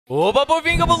Opa,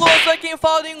 povinho cabuloso, aqui quem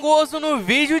fala é Dengoso. No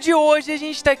vídeo de hoje a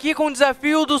gente tá aqui com o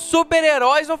desafio dos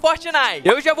super-heróis no Fortnite.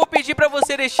 Eu já vou pedir pra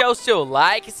você deixar o seu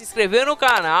like, se inscrever no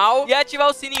canal e ativar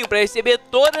o sininho pra receber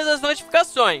todas as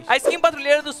notificações. A skin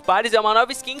Patrulheira dos Pares é uma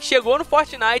nova skin que chegou no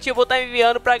Fortnite e eu vou estar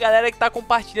enviando pra galera que tá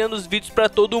compartilhando os vídeos pra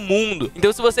todo mundo.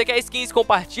 Então se você quer skins,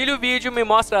 compartilha o vídeo, me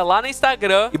mostra lá no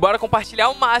Instagram e bora compartilhar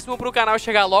o máximo pro canal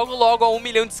chegar logo a 1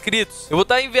 milhão de inscritos. Eu vou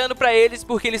estar enviando pra eles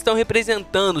porque eles estão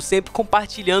representando, sempre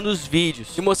compartilhando os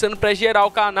vídeos e mostrando pra gerar o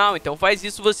canal, então faz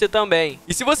isso você também.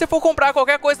 E se você for comprar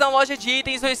qualquer coisa na loja de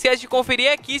itens, não esquece de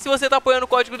conferir aqui se você tá apoiando o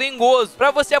código Dengoso.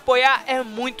 Pra você apoiar é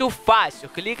muito fácil,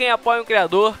 clica em apoio um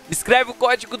criador, escreve o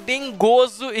código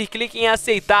Dengoso e clica em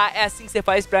aceitar, é assim que você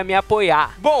faz pra me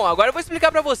apoiar. Bom, agora eu vou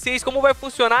explicar pra vocês como vai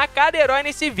funcionar cada herói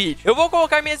nesse vídeo. Eu vou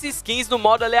colocar minhas skins no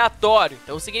modo aleatório,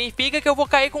 então significa que eu vou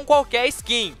cair com qualquer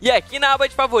skin. E aqui na aba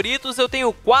de favoritos eu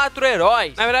tenho 4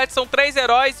 heróis, na verdade são 3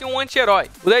 heróis e um anti-herói.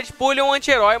 O Deadpool é um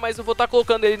anti-herói, mas eu vou estar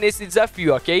colocando ele nesse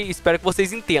desafio, ok? Espero que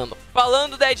vocês entendam.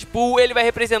 Falando do Deadpool, ele vai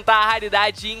representar a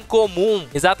raridade incomum,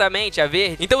 exatamente, a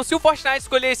verde. Então se o Fortnite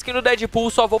escolher a skin do Deadpool,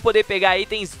 só vou poder pegar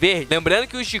itens verdes. Lembrando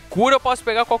que os de cura eu posso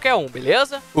pegar qualquer um,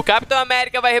 beleza? O Capitão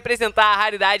América vai representar a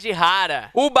raridade rara.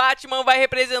 O Batman vai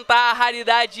representar a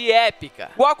raridade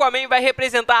épica. O Aquaman vai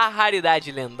representar a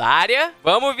raridade lendária.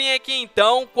 Vamos vir aqui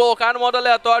então, colocar no modo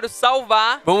aleatório,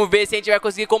 salvar. Vamos ver se a gente vai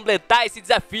conseguir completar esse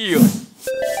desafio.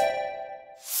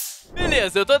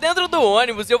 Beleza, eu tô dentro do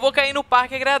ônibus e eu vou cair no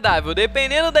parque agradável.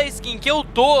 Dependendo da skin que eu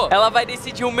tô, ela vai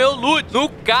decidir o meu loot. No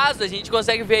caso, a gente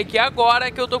consegue ver aqui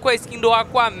agora que eu tô com a skin do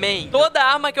Aquaman. Toda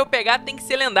arma que eu pegar tem que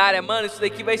ser lendária. Mano, isso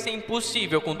daqui vai ser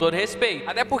impossível, com todo respeito.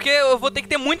 Até porque eu vou ter que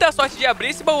ter muita sorte de abrir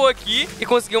esse baú aqui e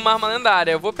conseguir uma arma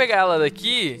lendária. Eu vou pegar ela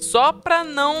daqui só pra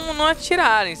não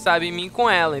atirarem, sabe, em mim com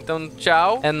ela. Então,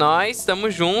 tchau, é nóis,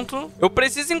 tamo junto. Eu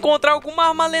preciso encontrar alguma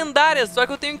arma lendária, só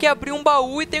que eu tenho que abrir um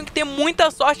baú e tenho que ter muita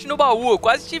sorte no baú. Eu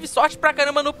quase tive sorte pra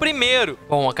caramba no primeiro.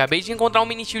 Bom, acabei de encontrar um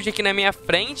mini shield aqui na minha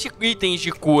frente. Itens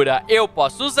de cura eu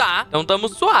posso usar, então tamo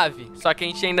suave. Só que a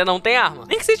gente ainda não tem arma.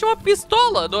 Nem que seja uma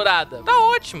pistola dourada. Tá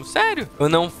ótimo, sério. Eu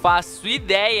não faço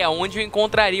ideia onde eu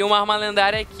encontraria uma arma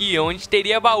lendária aqui. Onde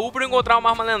teria baú pra eu encontrar uma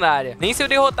arma lendária. Nem se eu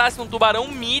derrotasse um tubarão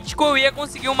mítico eu ia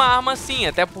conseguir uma arma assim.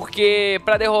 Até porque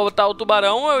pra derrotar o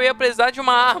tubarão eu ia precisar de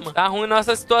uma arma. Tá ruim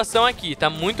nossa situação aqui. Tá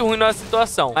muito ruim nossa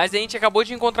situação. Mas a gente acabou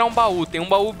de encontrar um baú. Tem um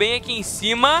baú bem aqui em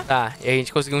cima. Tá, e a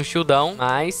gente conseguiu um shieldão,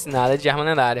 mas nada de arma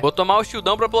lendária. Vou tomar o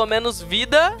shieldão pra pelo menos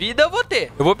vida eu vou ter.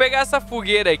 Eu vou pegar essa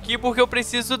fogueira aqui porque eu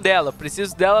preciso dela.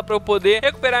 Preciso dela pra eu poder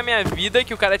recuperar minha vida,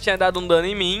 que o cara tinha dado um dano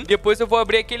em mim. Depois eu vou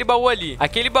abrir aquele baú ali.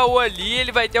 Aquele baú ali,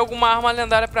 ele vai ter alguma arma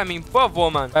lendária pra mim. Por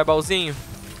favor, mano. Vai, baúzinho?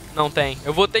 Não tem.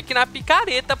 Eu vou ter que ir na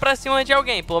picareta pra cima de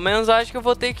alguém. Pelo menos eu acho que eu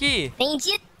vou ter que ir.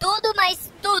 Entendi tudo,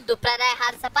 mas tudo pra dar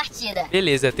errado essa partida.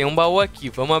 Beleza, tem um baú aqui.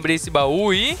 Vamos abrir esse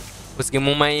baú e...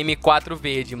 conseguimos uma M4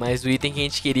 verde, mas o item que a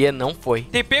gente queria não foi.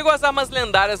 Ter pego as armas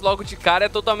lendárias logo de cara é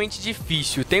totalmente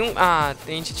difícil. Tem um... ah,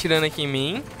 tem gente tirando aqui em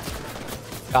mim.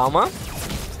 Calma.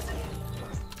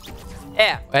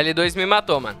 É, o L2 me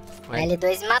matou, mano. O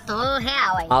L2 me matou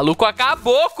real aí. Maluco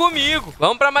acabou comigo.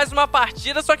 Vamos pra mais uma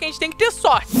partida, só que a gente tem que ter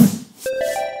sorte.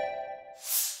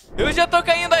 Eu já tô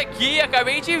caindo aqui e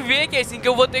acabei de ver que é assim que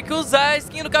eu vou ter que usar a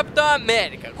skin do Capitão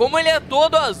América. Como ele é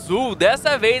todo azul,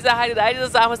 dessa vez a raridade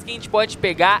das armas que a gente pode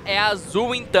pegar é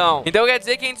azul então. Então quer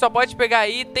dizer que a gente só pode pegar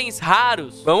itens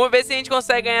raros. Vamos ver se a gente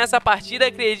consegue ganhar essa partida,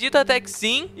 acredito até que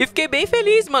sim. E fiquei bem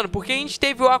feliz, mano, porque a gente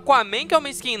teve o Aquaman, que é uma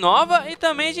skin nova, e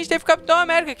também a gente teve o Capitão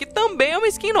América, que também é uma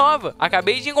skin nova.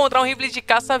 Acabei de encontrar um rifle de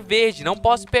caça verde, não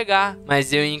posso pegar.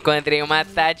 Mas eu encontrei uma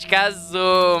tática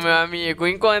azul, meu amigo.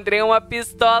 Encontrei uma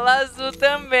pistola azul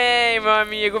também, meu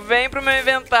amigo. Vem pro meu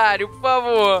inventário, por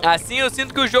favor. Assim eu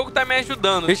sinto que o jogo tá me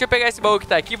ajudando. Deixa eu pegar esse baú que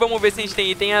tá aqui. Vamos ver se a gente tem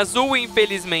item azul.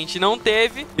 Infelizmente não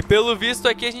teve. E pelo visto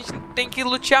aqui a gente tem que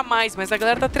lutear mais. Mas a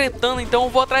galera tá tretando, então eu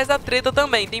vou atrás da treta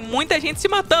também. Tem muita gente se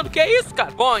matando. Que é isso,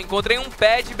 cara? Bom, encontrei um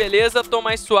pad, beleza. Tô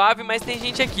mais suave, mas tem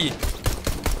gente aqui.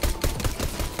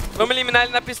 Vamos eliminar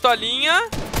ele na pistolinha.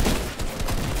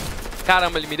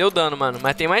 Caramba, ele me deu dano, mano.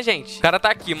 Mas tem mais gente. O cara tá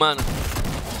aqui, mano.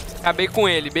 Acabei com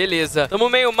ele, beleza. Tamo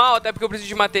meio mal, até porque eu preciso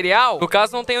de material. No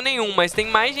caso, não tenho nenhum, mas tem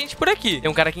mais gente por aqui. Tem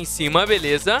um cara aqui em cima,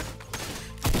 beleza.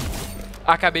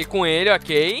 Acabei com ele,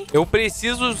 ok. Eu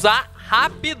preciso usar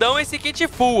rapidão esse kit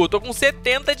full. Eu tô com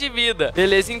 70 de vida.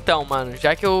 Beleza, então, mano.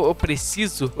 Já que eu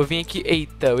preciso, vou vir aqui.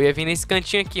 Eita, eu ia vir nesse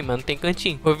cantinho aqui, mano. Tem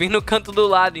cantinho. Vou vir no canto do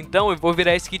lado, então, e vou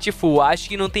virar esse kit full. Acho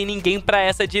que não tem ninguém pra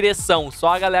essa direção. Só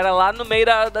a galera lá no meio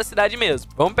da cidade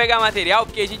mesmo. Vamos pegar material,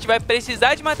 porque a gente vai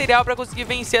precisar de material pra conseguir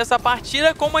vencer essa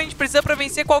partida, como a gente precisa pra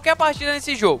vencer qualquer partida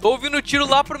nesse jogo. Tô ouvindo tiro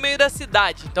lá pro meio da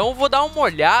cidade. Então eu vou dar uma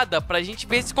olhada pra gente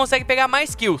ver se consegue pegar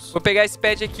mais kills. Vou pegar esse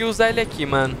pad aqui e usar ele aqui,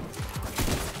 mano.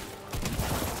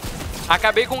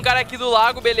 Acabei com um cara aqui do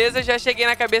lago, beleza, já cheguei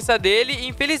na cabeça dele e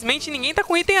infelizmente ninguém tá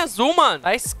com item azul, mano.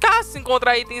 Tá escasso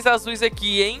encontrar itens azuis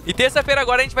aqui, hein? E terça-feira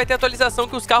agora a gente vai ter atualização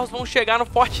que os carros vão chegar no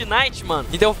Fortnite, mano.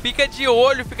 Então fica de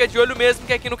olho mesmo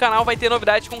que aqui no canal vai ter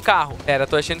novidade com carro. Pera,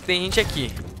 tô achando que tem gente aqui.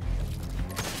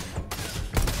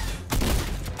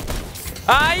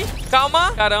 Ai,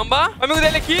 calma, caramba. O amigo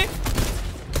dele aqui.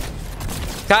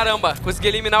 Caramba, consegui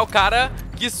eliminar o cara.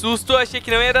 Que susto, achei que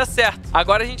não ia dar certo.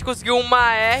 Agora a gente conseguiu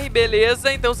uma R,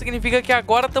 beleza. Então significa que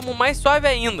agora estamos mais suave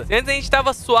ainda. Antes a gente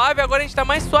tava suave, agora a gente tá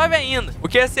mais suave ainda. O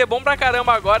que ia ser bom pra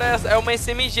caramba agora é uma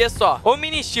SMG só. Ou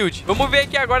mini shield. Vamos ver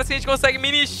aqui agora se a gente consegue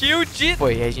mini shield. Pô,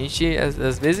 e a gente,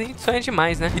 às vezes a gente sonha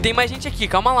demais, né? E tem mais gente aqui,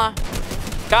 calma lá.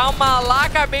 Calma lá,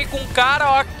 acabei com o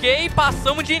cara, ok,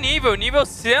 passamos de nível, nível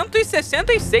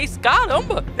 166,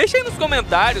 caramba. Deixa aí nos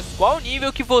comentários qual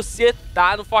nível que você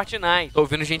tá no Fortnite. Tô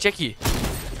ouvindo gente aqui.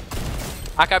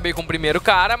 Acabei com o primeiro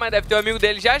cara, mas deve ter um amigo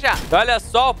dele já já. Olha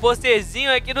só o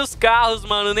posterzinho aqui dos carros,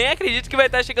 mano. Nem acredito que vai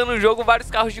estar chegando no jogo vários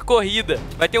carros de corrida.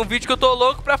 Vai ter um vídeo que eu tô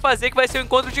louco pra fazer, que vai ser o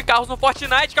encontro de carros no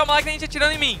Fortnite. Calma lá que tem gente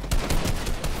atirando em mim.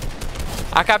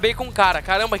 Acabei com o cara.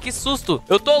 Caramba, que susto.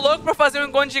 Eu tô louco pra fazer um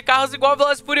encontro de carros igual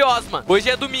Velozes e Furiosos, mano. Hoje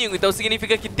é domingo, então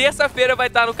significa que terça-feira vai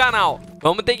estar no canal.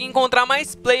 Vamos ter que encontrar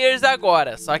mais players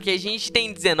agora. Só que a gente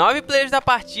tem 19 players da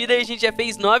partida e a gente já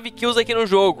fez 9 kills aqui no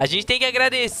jogo. A gente tem que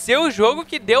agradecer o jogo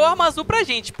que deu arma azul pra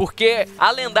gente, porque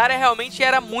a lendária realmente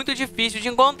era muito difícil de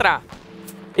encontrar.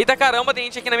 Eita caramba, tem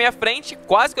gente aqui na minha frente.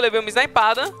 Quase que eu levei uma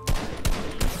snipada.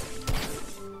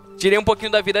 Tirei um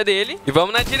pouquinho da vida dele. E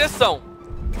vamos na direção.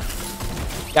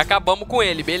 E acabamos com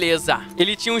ele, beleza.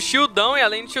 Ele tinha um shieldão e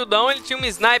além do shieldão, ele tinha um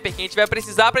sniper que a gente vai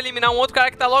precisar pra eliminar um outro cara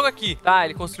que tá logo aqui. Tá,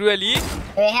 ele construiu ali.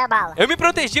 Eu errei a bala. Eu me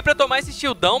protegi pra tomar esse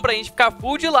shieldão pra gente ficar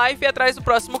full de life e ir atrás do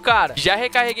próximo cara. Já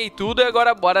recarreguei tudo e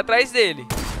agora bora atrás dele.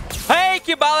 Ei,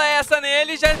 que bala é essa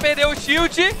nele? Já perdeu o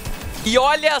shield. E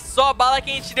olha só a bala que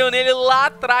a gente deu nele lá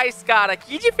atrás, cara.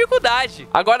 Que dificuldade.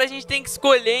 Agora a gente tem que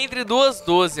escolher entre duas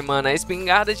 12, mano. A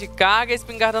espingarda de carga e a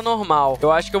espingarda normal.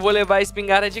 Eu acho que eu vou levar a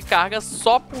espingarda de carga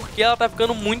só porque ela tá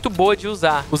ficando muito boa de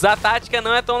usar. Usar a tática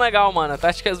não é tão legal, mano. A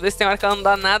tática às vezes tem hora que ela não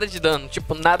dá nada de dano.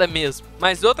 Tipo, nada mesmo.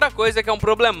 Mas outra coisa que é um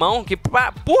problemão, que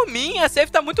por mim a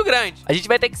safe tá muito grande. A gente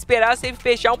vai ter que esperar a safe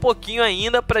fechar um pouquinho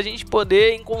ainda pra gente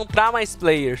poder encontrar mais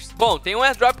players. Bom, tem um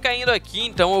airdrop caindo aqui,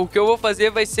 então o que eu vou fazer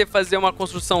vai ser fazer uma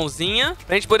construçãozinha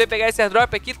pra gente poder pegar esse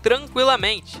airdrop aqui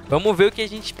tranquilamente. Vamos ver o que a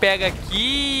gente pega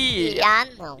aqui. Ah,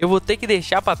 não. Eu vou ter que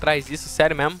deixar pra trás isso,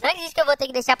 sério mesmo? Não acredito que eu vou ter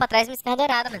que deixar pra trás uma escada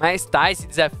dourada, mano. Mas tá, esse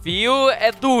desafio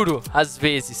é duro, às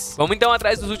vezes. Vamos então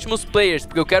atrás dos últimos players,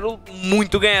 porque eu quero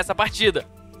muito ganhar essa partida.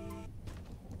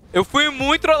 Eu fui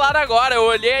muito trollado agora. Eu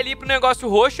olhei ali pro negócio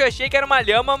roxo e achei que era uma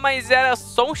lhama, mas era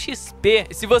só um XP.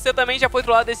 E se você também já foi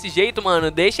trollado desse jeito,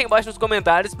 mano, deixa aí embaixo nos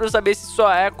comentários pra eu saber se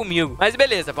só é comigo. Mas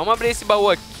beleza, vamos abrir esse baú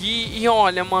aqui. E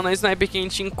olha, mano, a sniper que a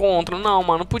gente encontra. Não,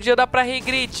 mano, podia dar pra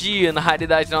regredir na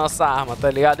raridade da nossa arma,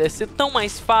 tá ligado? Ia ser tão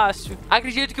mais fácil.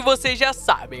 Acredito que vocês já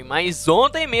sabem, mas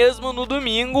ontem mesmo, no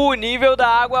domingo, o nível da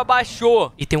água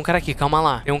baixou. E tem um cara aqui, calma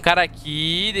lá. Tem um cara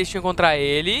aqui, deixa eu encontrar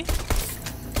ele.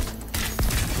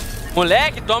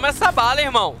 Moleque, toma essa bala,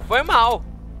 irmão. Foi mal.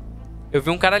 Eu vi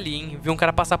um cara ali, hein? Vi um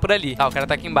cara passar por ali. Tá, o cara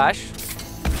tá aqui embaixo.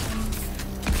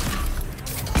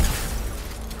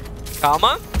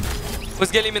 Calma.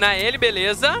 Consegui eliminar ele,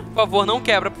 beleza. Por favor, não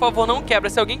quebra. Por favor, não quebra.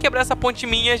 Se alguém quebrar essa ponte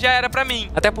minha, já era pra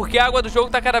mim. Até porque a água do jogo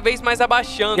tá cada vez mais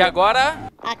abaixando. E agora...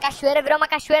 a cachoeira virou uma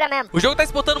cachoeira mesmo. O jogo tá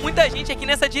spotando muita gente aqui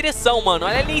nessa direção, mano.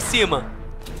 Olha ali em cima.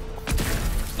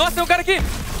 Nossa, tem um cara aqui.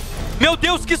 Meu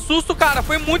Deus, que susto, cara.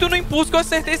 Foi muito no impulso que eu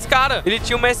acertei esse cara. Ele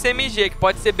tinha uma SMG, que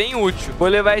pode ser bem útil. Vou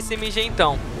levar a SMG,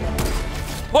 então.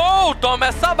 Oh, toma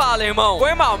essa bala, irmão.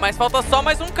 Foi mal, mas falta só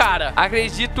mais um cara.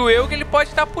 Acredito eu que ele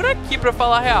pode estar por aqui, pra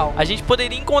falar a real. A gente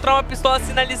poderia encontrar uma pistola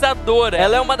sinalizadora.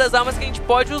 Ela é uma das armas que a gente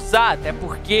pode usar, até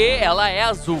porque ela é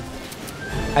azul.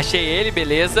 Achei ele,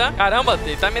 beleza. Caramba,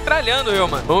 ele tá metralhando eu,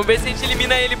 mano. Vamos ver se a gente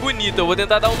elimina ele bonito. Eu vou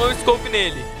tentar dar um no scope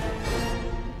nele.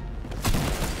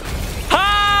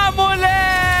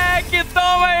 Moleque,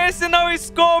 toma esse no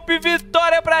scope,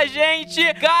 vitória pra gente.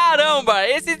 Caramba,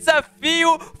 esse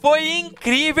desafio foi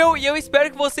incrível e eu espero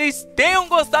que vocês tenham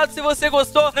gostado. Se você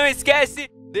gostou, não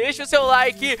esquece deixa o seu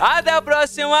like. Até a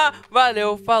próxima.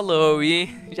 Valeu, falou e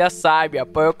já sabe,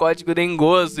 apoia o código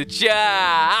Dengoso.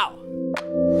 Tchau!